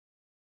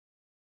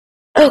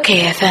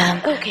Okay,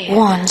 FM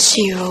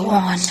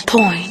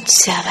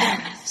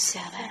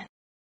 101.7.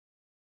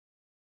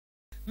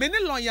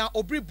 Many lawyer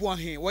Obiri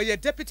Boahen, where your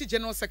deputy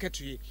general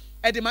secretary,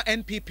 Edema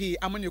NPP,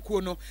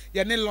 Amonikuo no,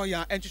 your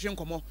lawyer and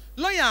Chishinkomo.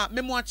 Lawyer,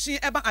 Memoachi,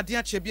 Eba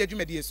Adia Chebia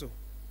Jumedieso.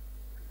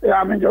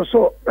 Yeah, I mean, just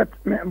so, but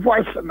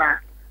voice na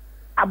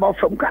about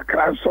from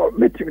Kakran, so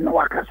meeting no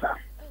wakasa.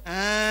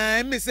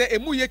 Me say,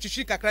 Emuye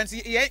Chishi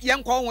Kakransi,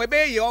 Yanko,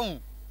 Webe Yon.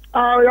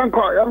 Oh,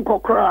 Yanko,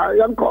 cry,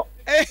 Yanko.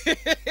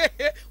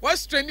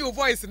 What's training your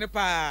voice in the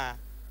pa?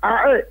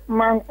 Hey,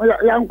 man,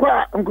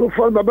 Yanko, Uncle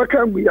for the back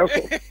and we are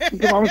so.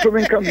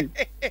 Coming.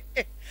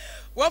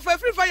 Well, for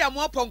every fire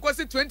more Ponkoh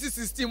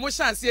 2016,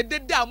 Moshan said,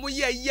 "Did damn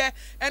ye,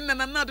 and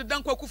another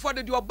Danko for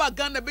the your bag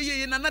gun,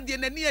 be in another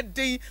near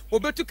day, or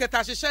better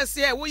Katasha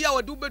say, we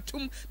are do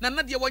betum,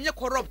 Nanadia when you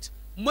corrupt,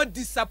 more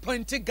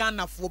disappointed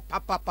Ghana for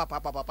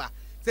papa.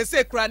 They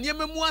say, Crania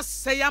memoir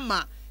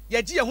sayama,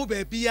 Yajia who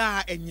be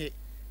and ye.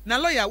 Now,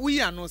 lawyer,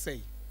 we are no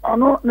say. Oh,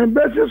 no, the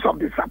basis of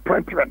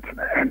disappointment in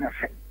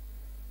anything.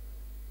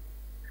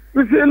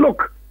 We say,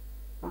 look,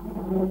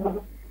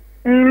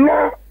 in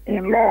law,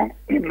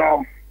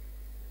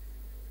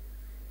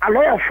 a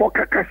lawyer for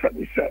Kakasa,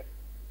 he said,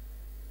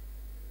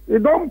 you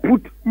don't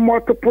put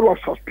multiple of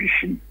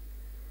suspicion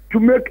to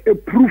make a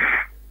proof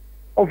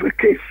of a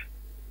case.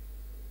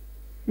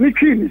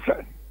 Niki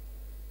said,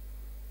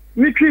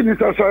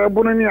 sorry,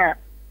 Bonia,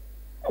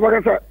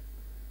 Wakasa,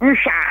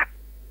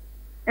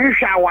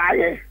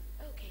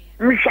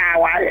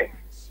 Nshawaye,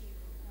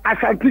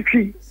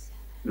 Asantiki,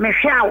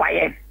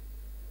 Meshawaye.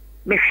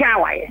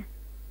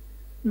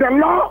 The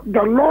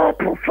law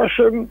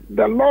profession,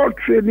 the law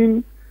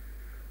training,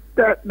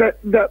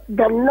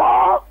 the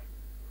law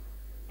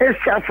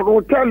itself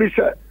will tell you,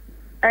 sir,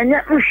 and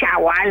yet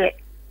Nshawaye,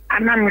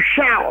 and I'm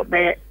shall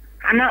be,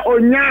 and I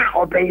onya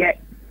obey,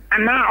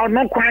 and now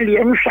no quantity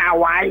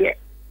Nshawaye.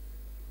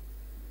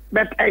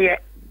 But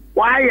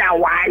why?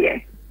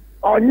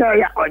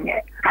 Onya. I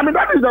mean,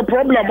 that is the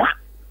problem.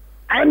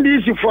 And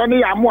this is for the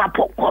Yamoah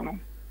Ponkoh.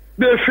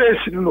 They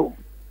face no.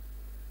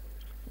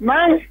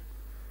 Now,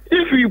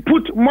 if you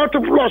put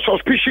multiple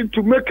suspicion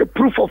to make a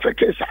proof of a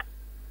case,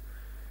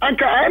 and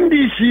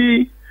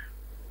NDC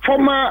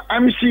former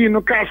MC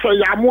no kasa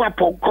Yamoah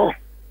Ponkoh,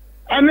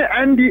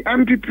 and the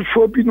MPP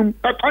phobinum,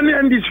 but only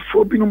NDC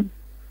phobinum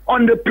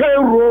on the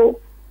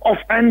payroll of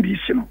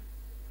NDC. No.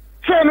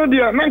 So no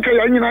dear, nanka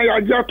yanyina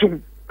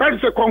yajatum. That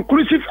is a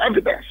conclusive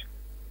evidence.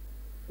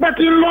 But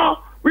in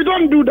law, we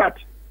don't do that.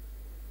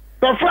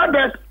 The fact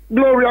that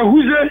Gloria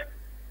Huze,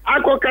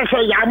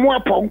 Akokasa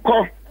Yamoah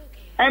Ponkoh,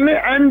 and the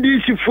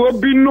NDC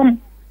phobinum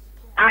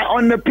are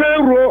on the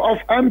payroll of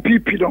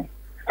MPP. No.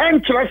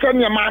 And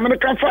Chelasan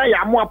American Fire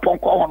Yamoah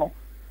Ponkoh. No.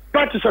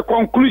 That is a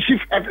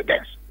conclusive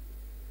evidence.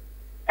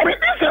 I mean,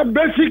 that's a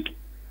basic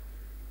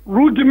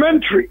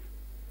rudimentary.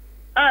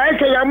 I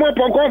say Yamoah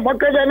Ponkoh,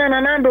 because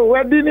Nanando,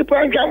 where did you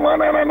find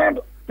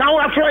Nanando? Now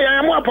I throw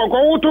Yamoah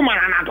Ponkoh to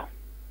Mananado.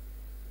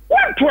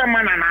 What to a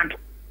Mananado?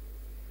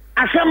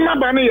 Asama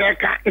Bani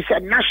Yaka is a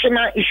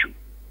national issue.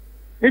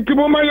 It's a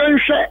woman you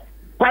share,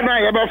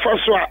 Pada Yaba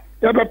Foswa,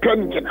 Yaba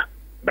Penina.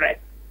 Bread.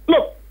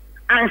 Look,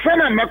 I'm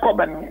saying I'm a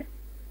Coban.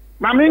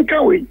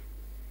 Maminka we,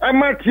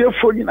 I'm at here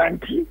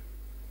 4019.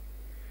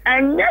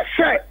 And yes,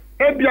 sir,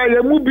 Ebia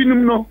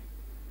Yamubinum no,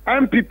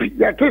 MPP,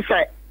 that is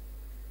it.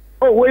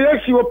 Oh, where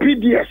is your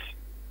PDS?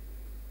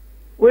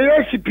 Where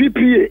is your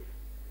PPA?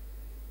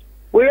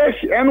 Where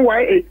is your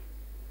NYA?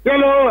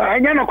 Yellow,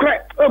 and you're not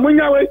correct. Oh,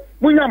 Munya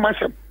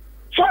Masam.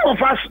 Some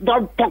of us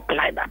don't talk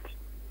like that.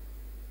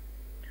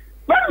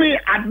 Let me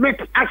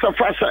admit, as a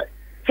first,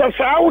 so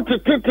how to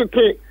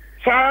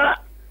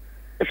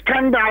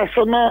scandals,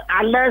 no,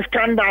 alleged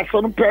scandals,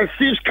 no,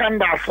 perceived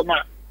scandals,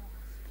 no.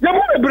 You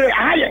want to bring a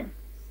high-end,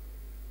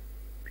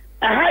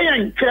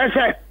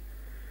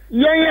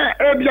 yeah,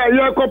 Ebia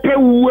Yakope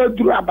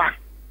Wuduraba.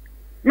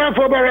 Now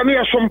for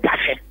Barania some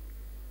passion.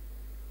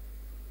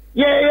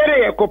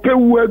 Yeah, Yakope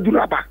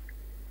Wuduraba.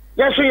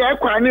 Yes, you are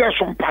quite near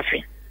some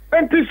passion.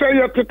 And to say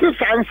your titty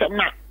sounds of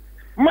now.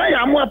 My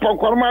Yamoah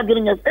Ponkoh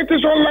doing it. It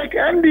is all like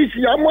NDC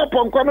Yamoah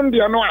Ponkoh the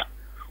Anoa.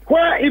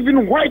 Where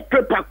even white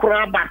paper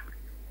crabba.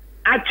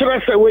 Actually,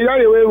 say, we are.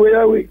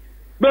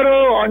 Better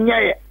on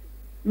ye.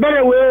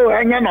 Better way,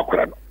 and you're not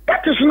crab.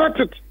 That is not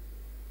it.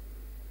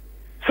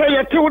 Say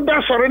you told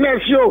us for an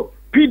SEO,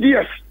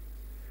 PDS,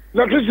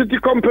 electricity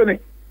company.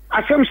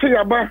 As some say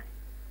about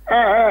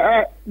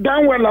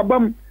downwell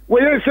abum,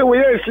 where you say,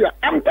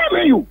 I'm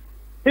telling you,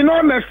 in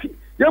honesty,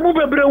 you move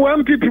a brain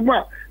one people,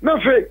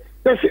 nothing.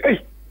 They say, hey,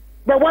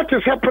 but what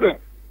is happening?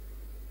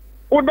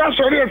 Oh, that's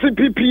already a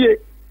PPA,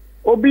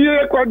 or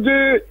BA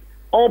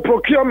or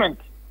procurement.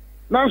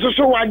 Now,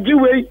 so I do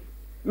way,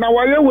 now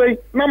I away,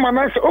 no man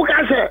answer,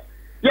 okay, sir.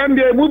 Young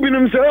day moving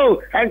him say,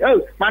 oh,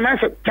 man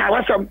answer,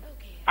 Tawasam.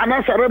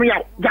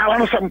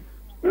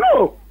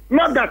 No,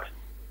 not that.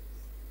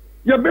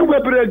 You've been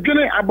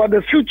beginning about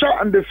the future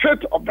and the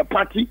fate of the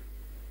party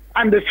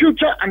and the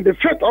future and the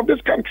fate of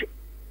this country.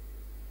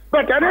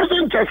 But I don't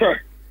think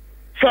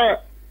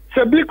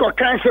so big or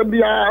cancer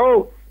be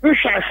oh, you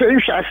shall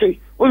say,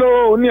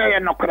 oh, near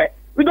no correct.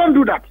 We don't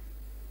do that.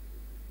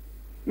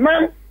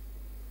 Now,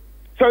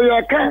 so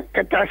you can't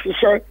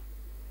catastrophe,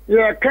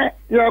 you can't,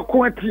 you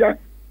can't,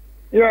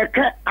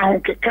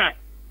 you can't.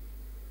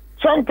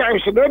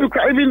 Sometimes they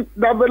require even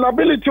the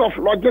availability of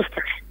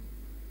logistics.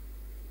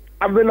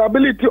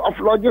 Availability of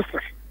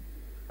logistics.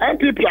 And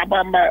people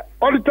about my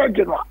auditor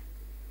general.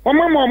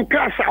 Mom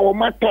class our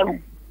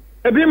maton.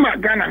 Ebi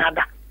magana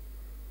hada.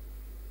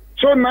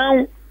 So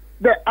now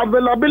the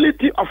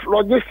availability of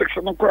logistics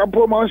and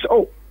the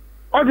oh,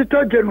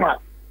 auditor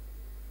general.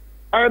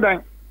 I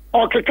then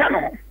okay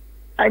kano.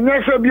 I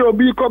never be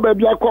obi ko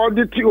baby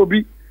audit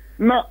obi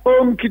na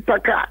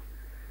kitaka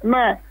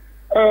na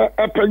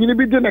a penny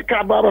be in a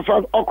car bar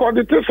of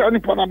according to any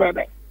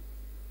ponabede.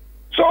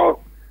 So,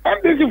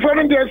 and this is for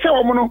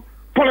the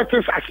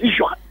politics as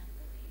usual.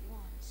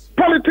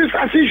 Politics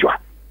as usual.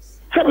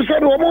 Some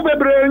said,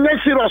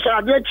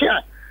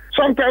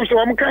 sometimes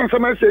one can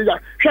some message,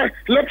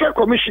 electoral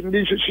commission,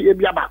 this is a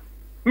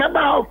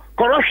Maba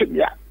corruption,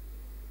 yeah.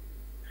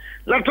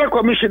 Electoral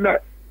commissioner,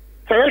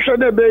 Sayasha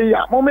de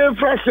Beya, Moment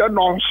Fresh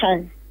non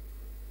song.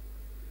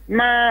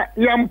 Na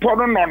yam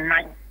podon on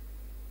 9.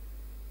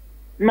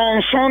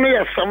 Non Sunday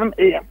at 7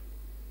 a.m.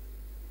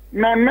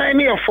 Non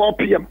 9 or 4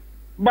 p.m.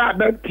 But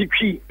that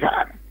TV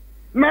pan.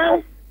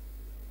 Now,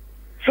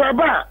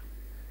 Saba,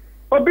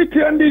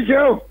 Obiti and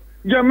Dijo,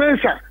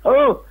 Jamesa,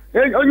 oh,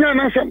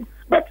 Onyanasam,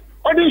 but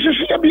audition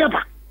should be up.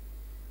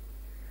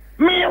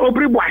 Me,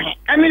 Obiri Boahen,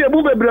 and the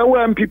Abu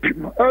Brawa and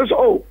people.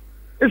 Oh,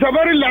 it's a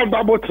very loud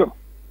bubble.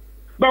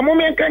 But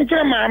Moment can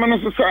tell my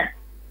minister,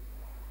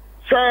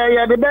 so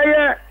you're the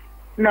buyer,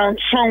 non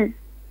song,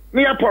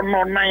 near upon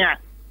non 9.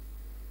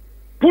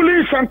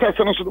 Police centers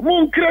and so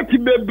mon create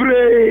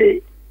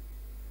bebre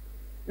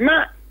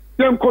na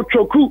dem ko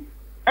choku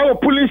our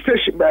police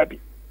station baby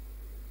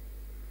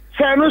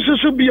say no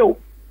so bio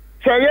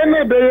say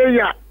na be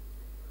ya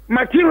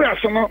materials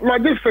no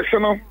logistics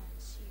no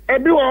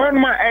ebi wo hon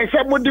ma e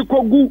say modi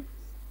kogu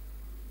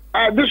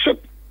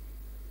district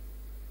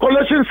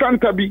collection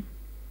center bi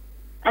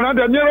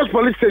another nearest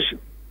police station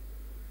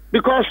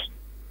because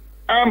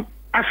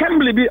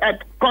assembly be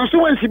at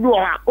constituency bi wo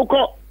ha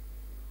uko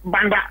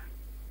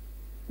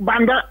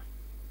Banda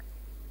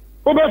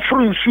Oba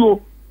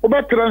Frunsuo,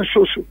 Oba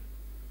Transoso,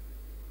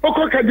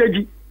 Oko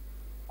Kajaji,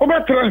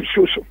 Oba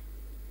Transoso,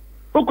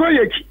 Oko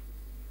Yaki,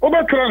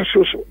 Oba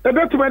Transoso, a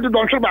document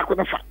don't show back on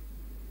the fact.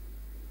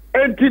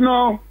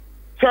 Etino,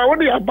 so what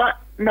do you have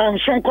non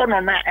Sonko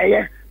on that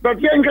air?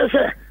 But Yanka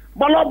say,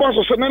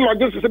 Balabos and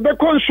logistics, the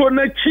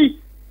consonachi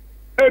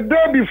a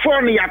day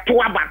before the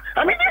Atuaban.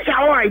 I mean, this is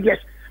how I guess.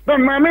 But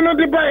my men are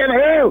the buy and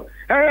hell.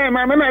 Hey,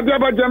 my men are the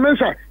about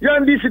Jamaica.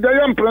 Young this is the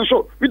young prince.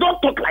 We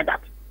don't talk like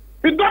that.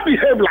 We don't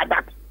behave like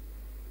that.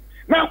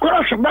 Now,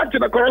 corruption, back to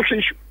the corruption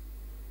issue.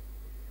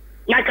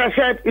 Like I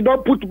said, you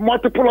don't put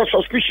multiple of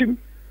suspicion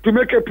to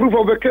make a proof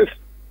of a case.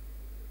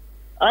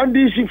 And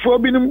this is for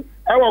being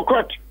our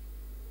court.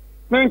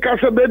 Men can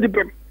say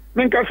bedibem,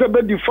 men can say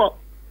bedifo,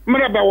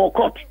 men about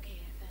court.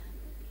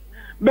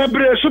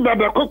 Bebre so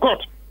baba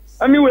court.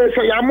 Anyway,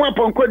 say Yamoah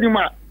Ponkoh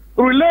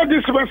relay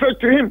this message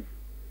to him.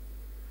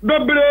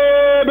 Bebre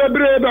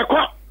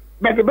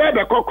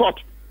court.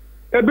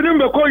 Ebrim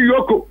beko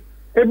yoko.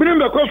 Ebrim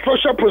beko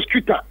special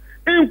prosecutor,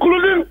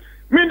 including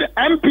me the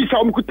MPs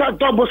amkuta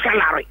double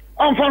salary.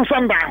 On from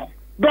sundown.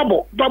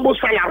 Double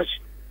salaries.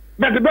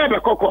 Bebre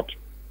court.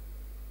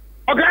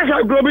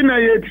 Ogasa grobi na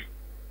yedi.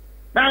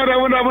 Now they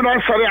would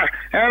sorry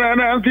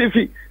and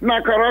MPC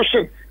na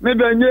corruption.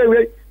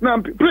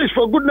 Please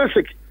for goodness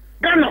sake.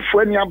 Ghana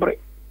for any abre.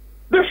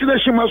 This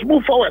nation must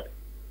move forward.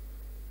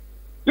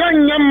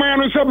 Young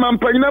man said, man,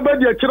 never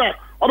did a chira,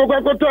 or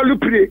go to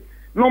Lupri,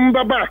 no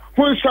baba,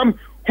 when some,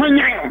 when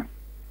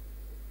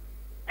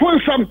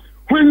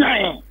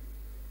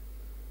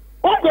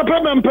oh, the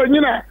problem,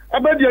 Penina,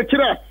 about the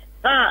chira,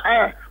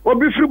 or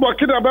be free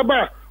Bakina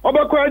Baba, or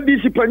Bako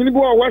discipline in the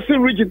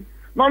Western region,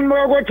 non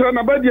more water and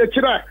about the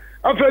chira,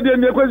 after the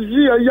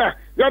Nekosia,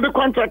 you have the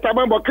contract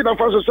about Bakina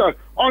Faso, sir,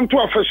 on to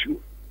a fashion.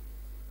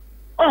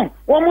 Oh,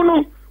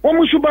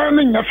 woman should buy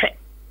in your face.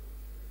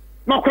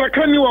 No,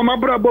 Krakani or my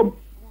brother.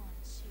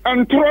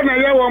 And Trona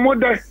Yawa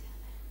Moda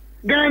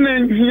Ghana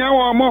and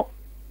Yawa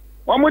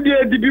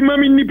Wamodia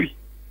Dibimami Nibi.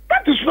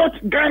 That is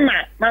not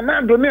Ghana,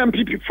 Nana Donam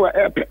people for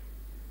airport.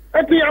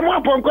 At the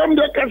Yamoah Ponkoh,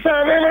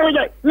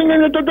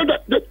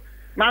 the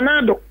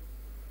Nanado,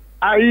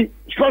 I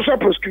special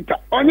prosecutor,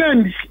 on your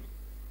NDC.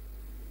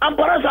 And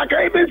perhaps I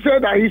can even say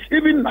that he's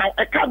even now,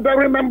 I can't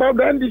remember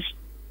the NDC.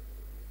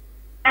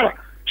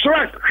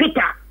 Shrek,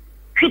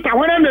 Hita,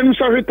 when I name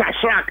so Hita,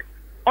 Shrek,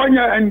 on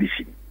your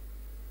NDC.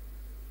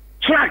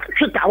 Shrek,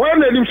 Hita,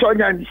 when I name so on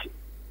your NDC.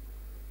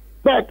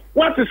 But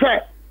what is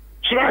that?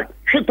 Shrek,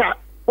 Hita,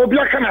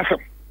 Obian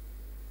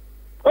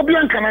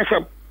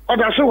Kanasam, or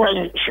that's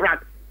why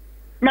Shrek.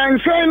 Man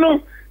say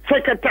no,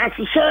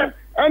 secretary, sir,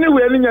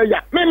 anywhere in your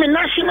maybe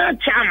national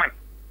chairman,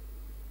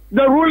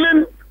 the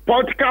ruling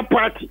political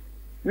party,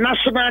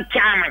 national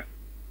chairman.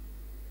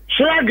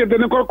 Shrek the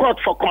Nico court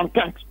for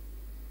contempt.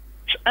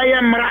 I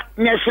am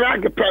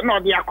Shrek, no,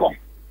 the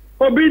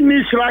Obi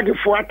ni Shrek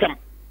for them.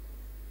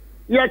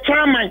 your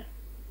chairman,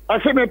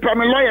 I say me prime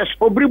lawyers,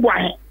 Obiri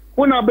Boahen,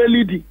 una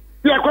belidi,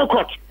 your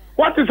court.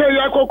 What is a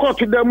your court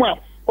to them?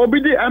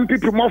 Obidi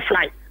MPP more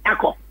fly,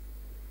 ako.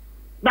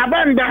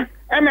 Babanda,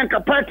 and a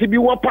party be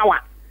war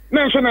power.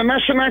 Mention a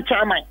national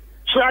chairman,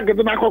 slag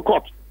the Nako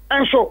court.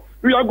 And so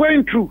we are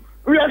going through.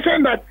 We are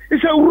saying that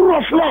it's a rule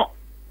of law.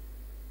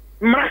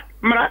 Mra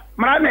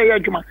na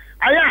yejuma.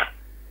 Aya,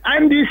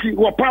 NDC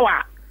war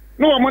power.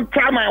 No one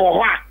chairman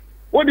or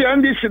what the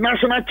NDC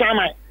national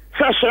chairman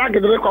says slag the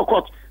Nako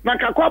court.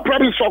 Nakakwa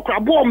province or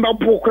Krabom na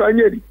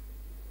Pokranyedi.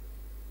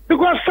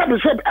 Because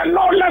a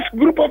lawless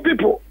group of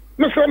people,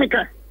 Mr.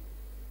 Mika.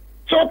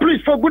 So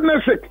please, for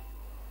goodness sake,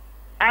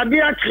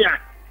 Adiachia,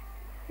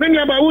 many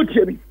about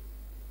you.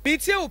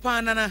 Pizza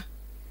Panana.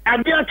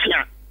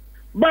 Adiachia,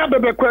 Baba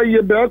Bequa ye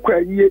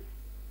Bequa ye.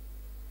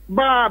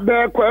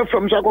 Bequa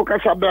from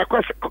Zakokasa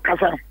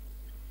Bequa.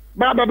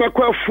 Baba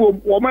Bequa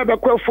Foom, or Mother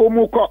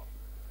Muko.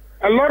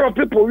 A lot of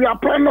people, we are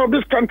proud of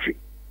this country.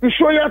 In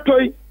show your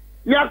toy,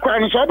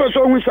 Yakwan,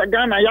 so who's a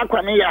Ghana,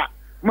 Yakwania,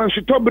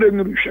 Mansitobre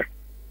Nusha.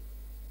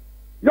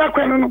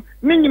 Yakwan,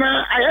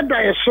 Nina, I had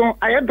that song,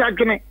 I had that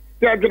gene,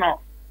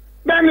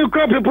 then you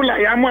call people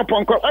like Yamoah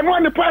Ponkoh, and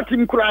one the party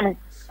in Kurano,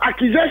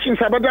 accusations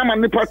about them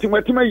and the party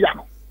with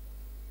Yano.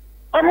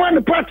 On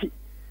one party,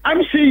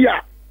 I'm seeing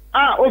ya,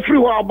 free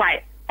war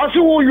by. Also,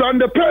 you on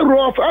the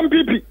payroll of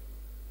MPP.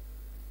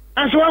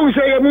 And so when we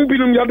say you're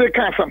moving on the other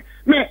castle,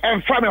 me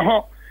and family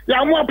home,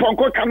 Yamoah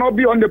Ponkoh cannot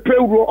be on the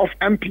payroll of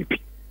MPP.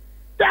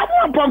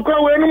 Yamoah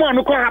Ponkoh, anyone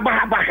who call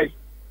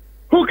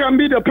who can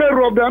be the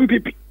payroll of the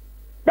MPP?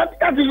 But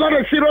that is not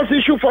a serious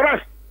issue for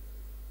us.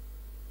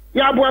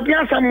 Yeah, but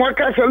some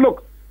workers say,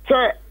 look,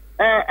 sir,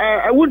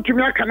 I want to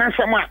make an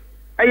answer.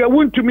 I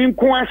want to mean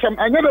some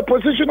another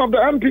position of the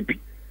MPP.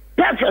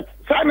 Perfect.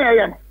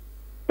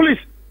 Please,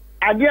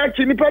 I get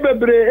you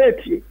probably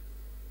 80.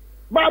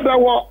 Baba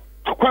wa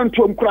a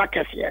quantum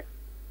crackers here.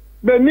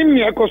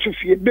 Benimia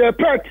Kosufie, be a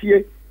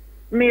party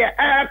near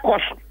air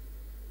cost.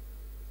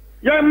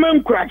 Young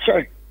man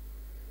cracker.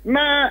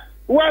 Now,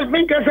 well,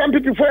 think some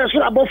people for a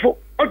slab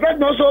I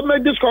can also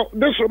make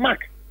this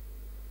remark.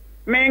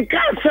 Men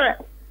can't say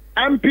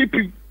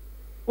MPP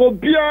will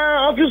be an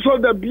office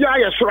of the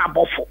BI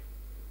Surabofo.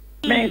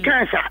 Men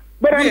can't say.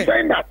 But I'm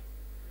saying that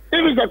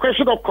if it's a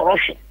question of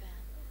corruption,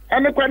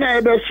 and the corner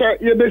of the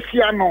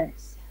Yebesiano,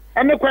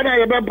 and the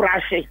corner of the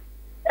Brassi,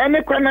 and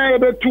the corner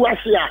of the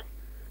Tuasia,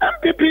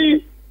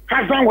 MPP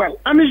has done well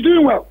and is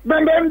doing well.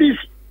 Then this.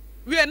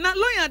 We are not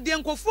lawyer de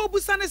nkofo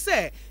busane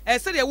say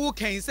said the wo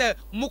kan say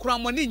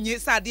mukra money nye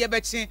sade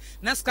bechi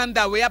na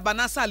scandal we aba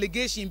na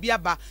allegation bi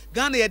aba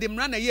Ghana ye de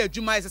mra na ye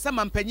adwuma say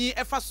mampanyi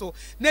efa so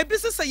na ebi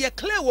say ye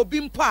clear wo bi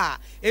mpa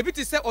ebi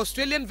ti say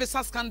Australian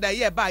visa scandal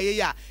ye ba ye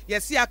ya ye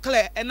see a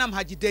clear enam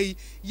hagidei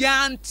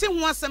ya ante ho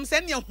asem say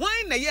ne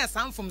hwan na ye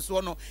sanfom so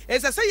no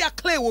say ye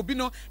clear wo bi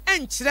no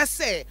enkyere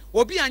say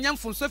obi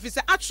anyamfom so fi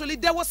say actually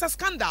there was a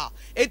scandal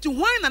eti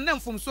hwan na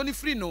namfom so ni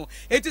free no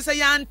eti say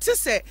ya ante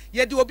say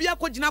ye de obi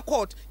akogina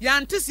court ya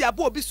antisi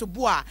abo obi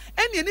sobo a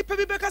ene ni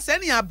pebi beka se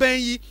ene aban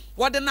yi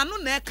wode nano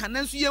na eka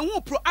nanso ye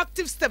hu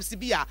proactive steps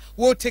bi a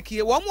wo take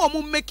ye wo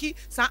mo make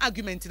some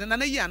argument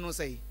na yi ano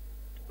say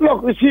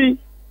look you see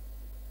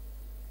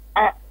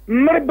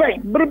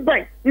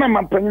merben na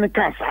mampanyi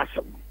kan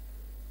asem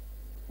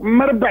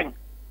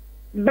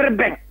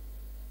merben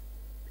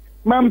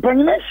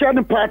mampanyi na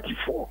share party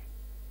for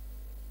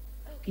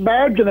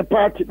ba adwene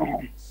party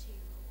no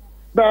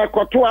ba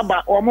koto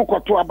aba o mo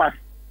koto aba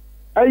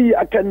ayi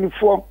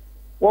akanifo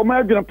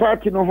Woma adwene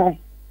party no ho.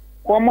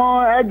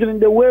 Woma adwene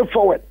the way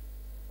forward.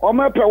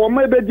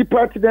 Woma be di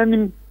party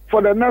then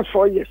for the next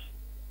 4 years.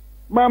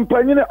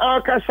 Mampanyine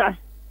akasa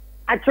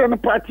akere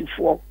party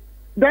for.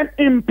 Then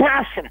in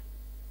person.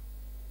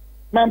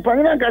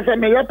 Mampanyine akasa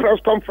me your press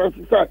conference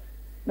sir.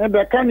 Na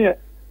be kan ye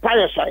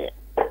payoshaye.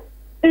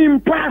 In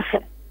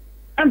person.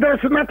 And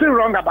there's nothing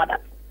wrong about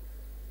that.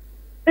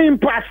 In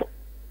person.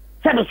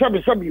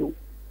 Sabi you.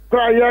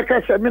 Cry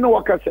yakasa me no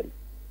wakasa.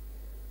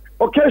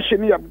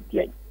 Occasion ya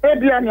bien.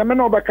 Ebia nya me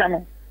no beka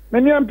no. Me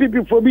ni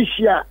MPP for bi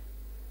hia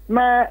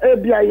na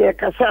ebia ye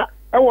kasa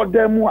e wo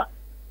damu a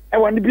e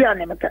wo ne bia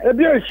ne meka.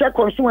 Ebia hia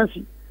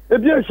constituency,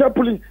 ebia hia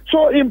police.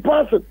 So in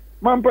person,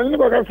 man pan ni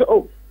baka say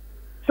oh.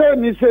 Say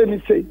ni.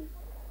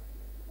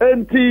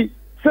 Enti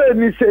say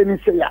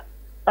ni ya.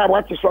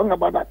 What is wrong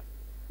about that?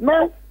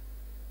 Now,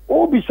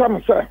 obi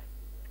some say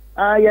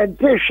ya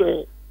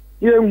deshe,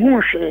 ye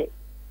hu hwe.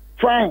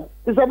 Fine.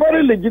 It's a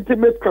very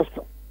legitimate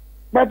question.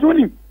 But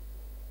when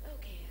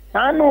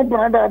I know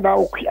brother da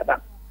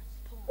okuya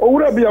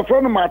owura bi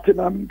afro no Martin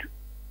Amdu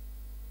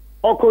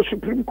oko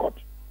Supreme Court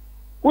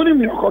woni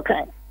mi oko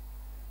kan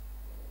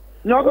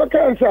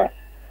say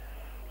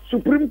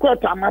Supreme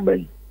Court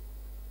amabai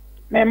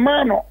me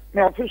mano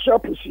me official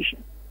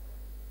position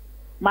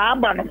ma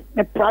abano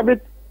me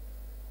private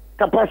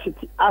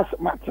capacity as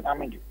Martin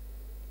Amdu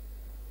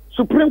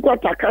Supreme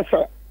Court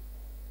akasa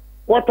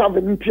what have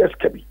the PS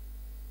kabi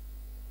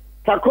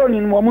takoni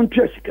mo mun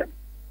PS kabi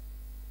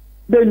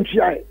ben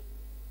tiai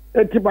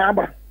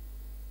Etibaba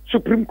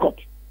Supreme Court.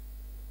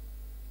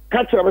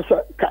 Catch us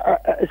a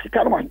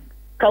Sikarman.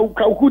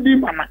 kaukudi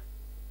mana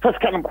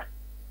first number.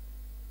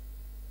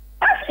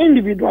 As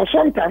individuals,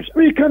 sometimes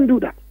we can do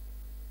that.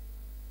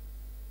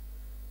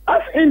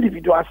 As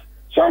individuals,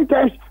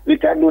 sometimes we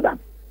can do that.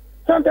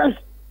 Sometimes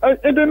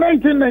in the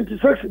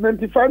 1996,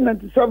 95,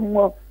 97,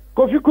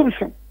 Kofi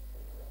Kumsen,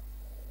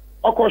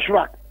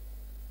 Okoshwag,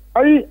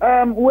 we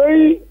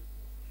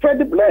for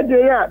the blood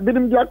there,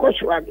 Bidim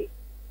Jakoshwagi.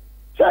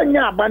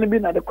 Sanya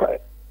Banibin the coy.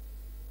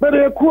 But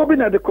a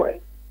Kubin at the coy.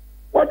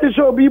 What is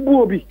Obi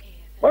Boobi?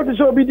 What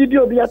is Obi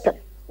Didi Atta?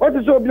 What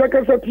is Obi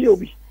Akasa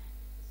Obi?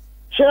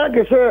 Shag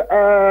is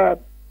for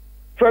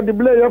the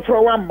blade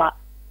for one ma.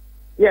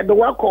 Yeah, the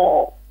work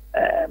or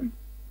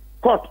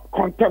court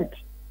contempt.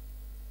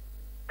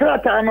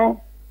 Kratano,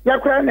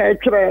 Yakran,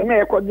 Ekra,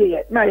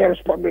 na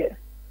respond.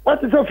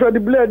 What is for the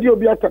blade you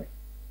be at?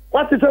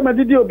 What is a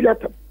Medidio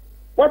Biatum?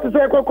 What is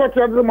a court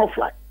of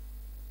fly?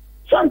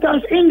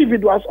 Sometimes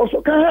individuals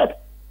also can help.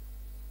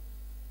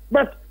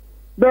 But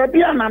there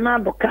be an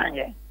another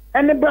kind,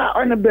 and the bar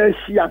on the base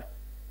here,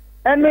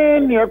 and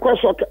then near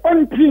cross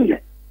on thing,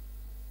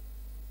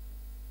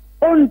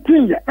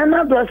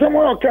 another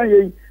somewhere can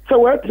you, so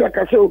what like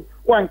I say,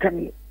 one can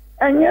you.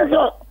 And yes,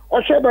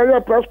 or share by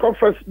your press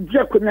conference,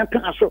 Jaconia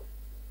Castle,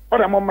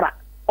 or a Momra,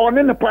 or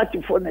in the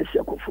party for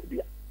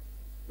Nesiacophobia.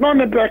 None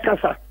the black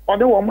casa, or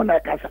the woman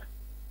like casa.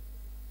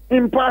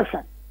 In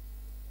person.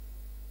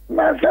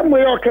 Na some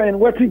way okay in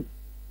waiting.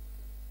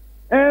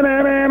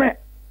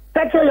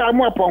 That's why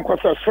Yamoah Ponkoh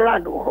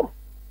flag.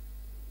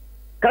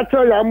 That's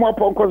why Yamoah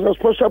Ponkoh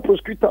special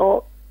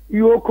prosecutor,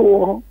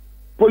 Yoko,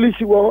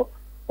 police war,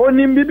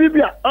 only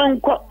Bibia,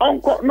 uncle,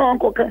 no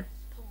uncle.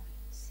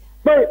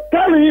 But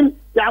tell him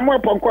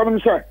Yamoah Ponkoh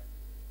himself.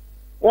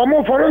 One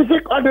more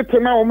forensic audit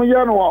now,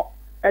 Omiano,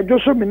 a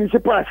Joshua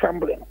Municipal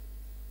Assembly.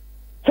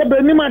 So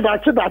Benima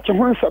that's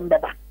one some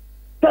baba.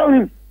 Tell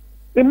him.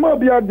 It might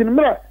be a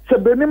dinner, so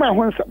Benima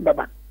wants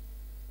baba.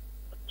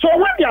 So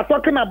when you are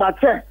talking about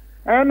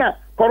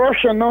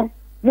corruption, no,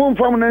 moon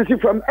from Nancy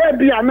from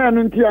every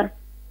anantia,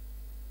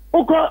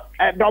 Uko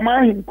at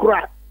Domain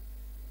Kra,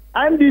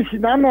 and this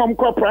is no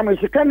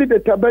promise, a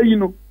candidate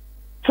Tabayino.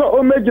 So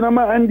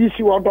Omejinama and this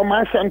was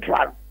Domain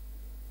Central.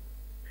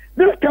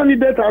 This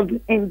candidate has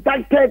been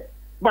indicted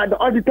by the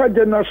Auditor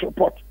General's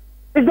report.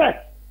 Is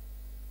that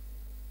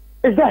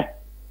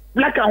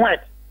black and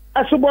white?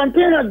 A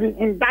subaltern has been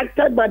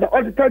indicted by the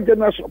Auditor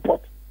General's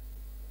report.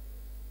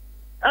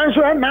 And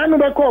so I'm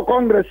not call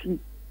Congress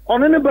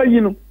on anybody,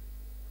 you know.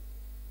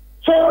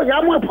 So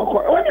Yamoah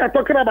Ponkoh, when you're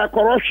talking about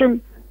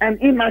corruption and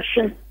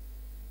inaction,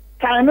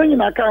 I know in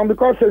account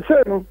because they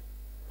say no,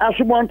 as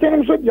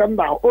subaltern so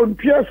jamba on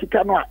Pierre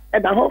Sikanoa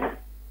at the home.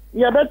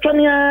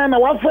 Yabetania na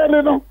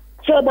wafele no,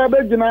 so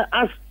Babejina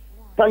as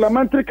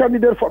parliamentary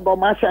candidate for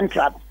Doma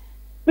Central.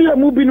 We are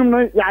moving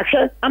no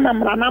yashe, I'm a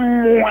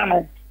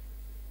muano.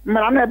 We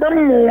are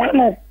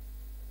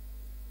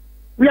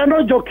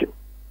not joking.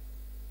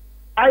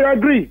 I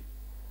agree.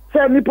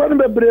 So Nippon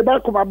be breba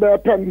kuma be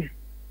pen.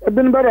 E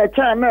bin better a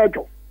child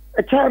najo.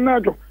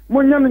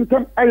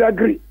 Munyan I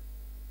agree.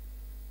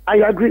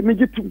 Me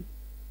jitu.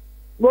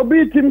 Go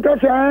beat him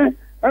kasa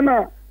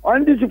ana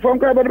on this from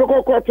ka be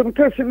ko court no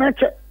case na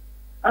che.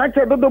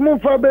 Acha do mo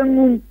fa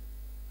ben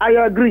I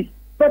agree.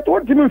 But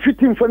what do you fit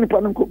him for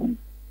Nippon ko?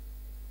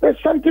 There's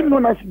something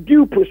known as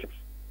due process.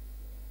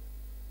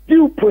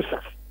 Due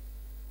process.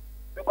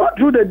 Go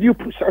through the due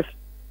process.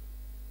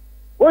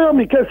 I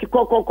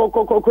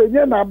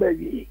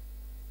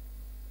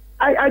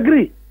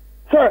agree.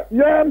 So,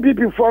 young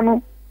people for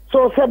no,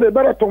 so they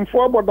better come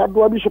forward that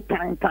do be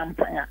pine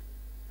campaign.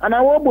 And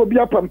I will be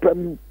up and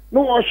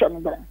no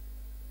ocean then.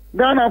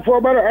 Ghana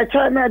for better a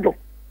China do.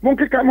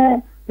 Monkey come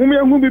home,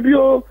 Mumia,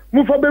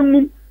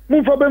 Mufabengum,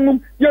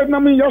 yet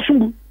Nami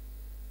Yasumbu.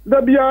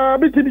 There be a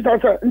bit of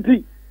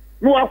it.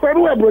 No, I thought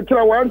I would tell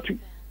I want to.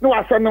 No,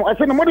 I said, no,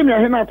 more than your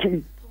hand to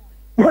me.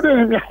 What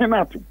is it?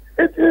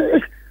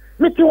 It's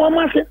make you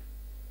want to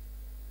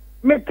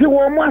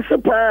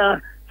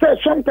say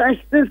sometimes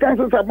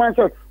instances of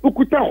myself who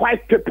could tell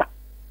white paper.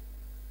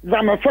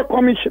 Zamafa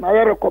commission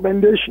a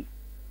recommendation.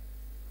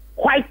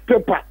 White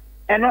paper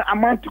and not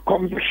amount to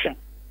conviction.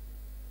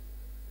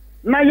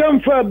 Na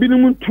young for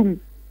binumuntum.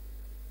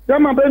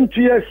 Yama ben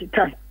 2 years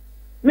can.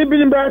 Ni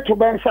binimba to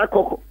ban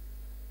sakoko.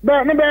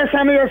 But no ben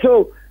sane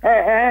so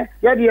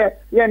yadia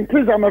yan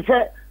prison of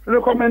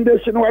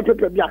recommendation what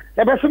paper bia.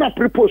 E be na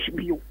propose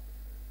biu.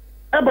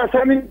 E be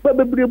sane pe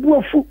bebrebu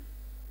afu.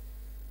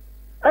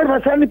 E be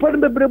sane pe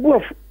bebrebu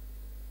afu.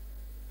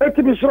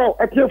 Eti sro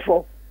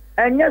etiefo.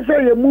 Enya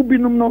say ye mu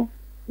binum no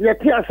ye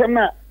ti asem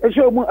na e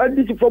so mu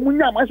aditi fo mu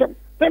nyam asem.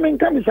 Temin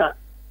kamisa.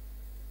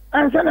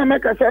 Ansa na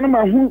meka say no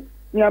ma hu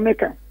ni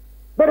America.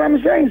 But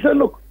I'm saying say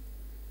look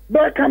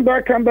back and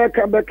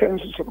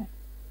so.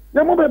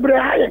 The mo bebre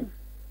hayen.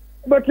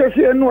 But you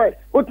see anyway.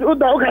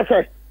 Oda oka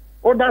say.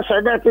 Oda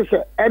say that is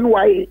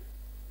NY.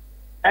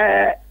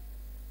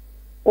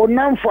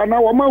 Onam for na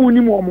wo ma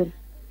wuni mo mo.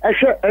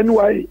 Ehwe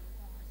NY.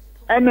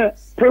 And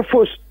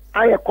propose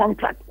higher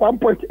contract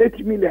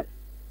 1.8 million.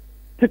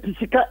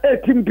 Titisika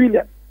 18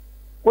 billion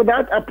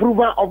without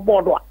approval of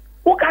board.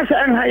 Who can say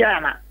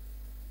higher na?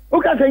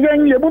 Uka say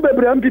ye mu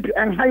bebre MPP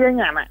en ha yen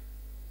yana.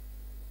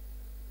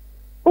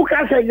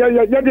 Uka say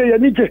ye de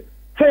nije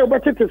say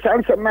obetete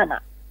sansem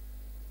nana.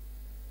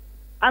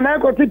 Ana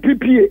ko ti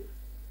PPA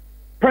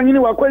panyini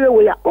wakoye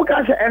we ya.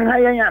 Uka say en ha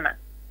yen yana.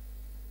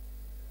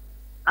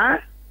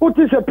 What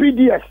is a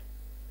PDS?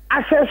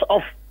 Assets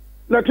of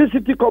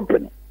electricity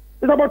company.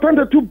 It's about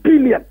 22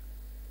 billion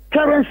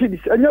currencies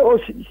and your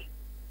OCs.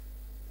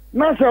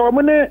 Now, so I'm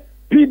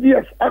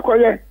PDS,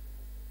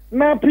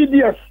 now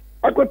PDS,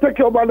 I could take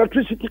care of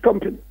electricity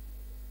company.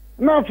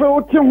 Now,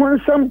 for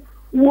when some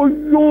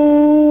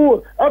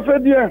you after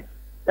the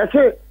I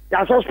say,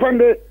 I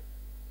suspended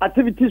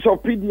activities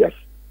of PDS.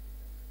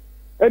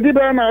 I did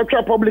an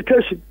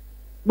publication,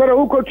 but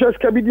who could trust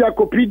Kabidia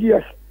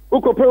PDS?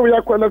 Who could pay with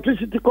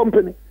electricity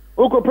company?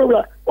 Who could pay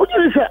with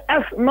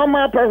as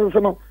normal persons?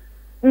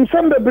 In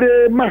some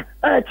ma,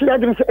 I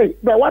actually say,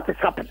 but what is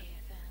happening?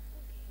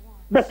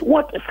 But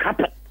what is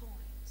happening?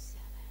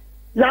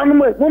 Young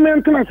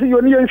women can see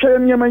your near share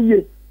near my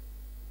year.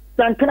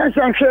 Then can I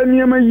share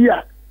near my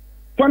year?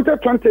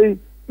 2020,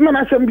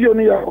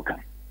 Manasambionia.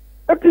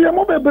 At the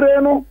Yamoah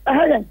Breno, a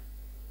hang.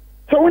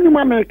 So when you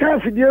mamma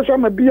can't see the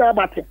summer beer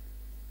batting.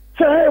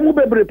 Say, hey,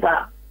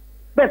 Mubebripa.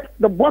 But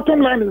the bottom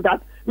line is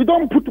that we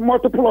don't put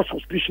multiple of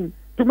suspicion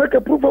to make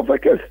a proof of a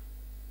case.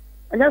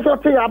 And that's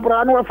what I say,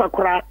 Abraham of a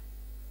crack.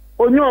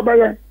 On your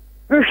bay,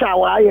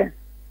 Nishawaye.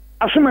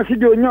 As soon as you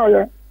do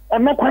your or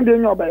not one day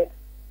in your bay.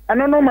 I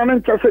don't know my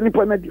name just any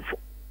point before.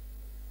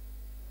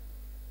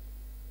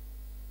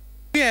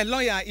 Yeah,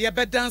 lawyer, you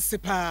better dance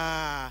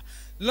pa.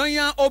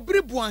 Lawyer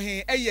Obiri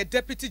Boahen, a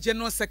deputy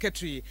general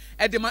secretary,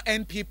 Edema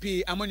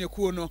NPP, Amonyo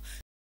Kuno.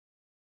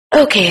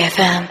 Okay,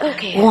 FM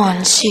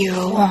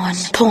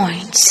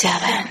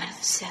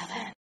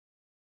 101.7.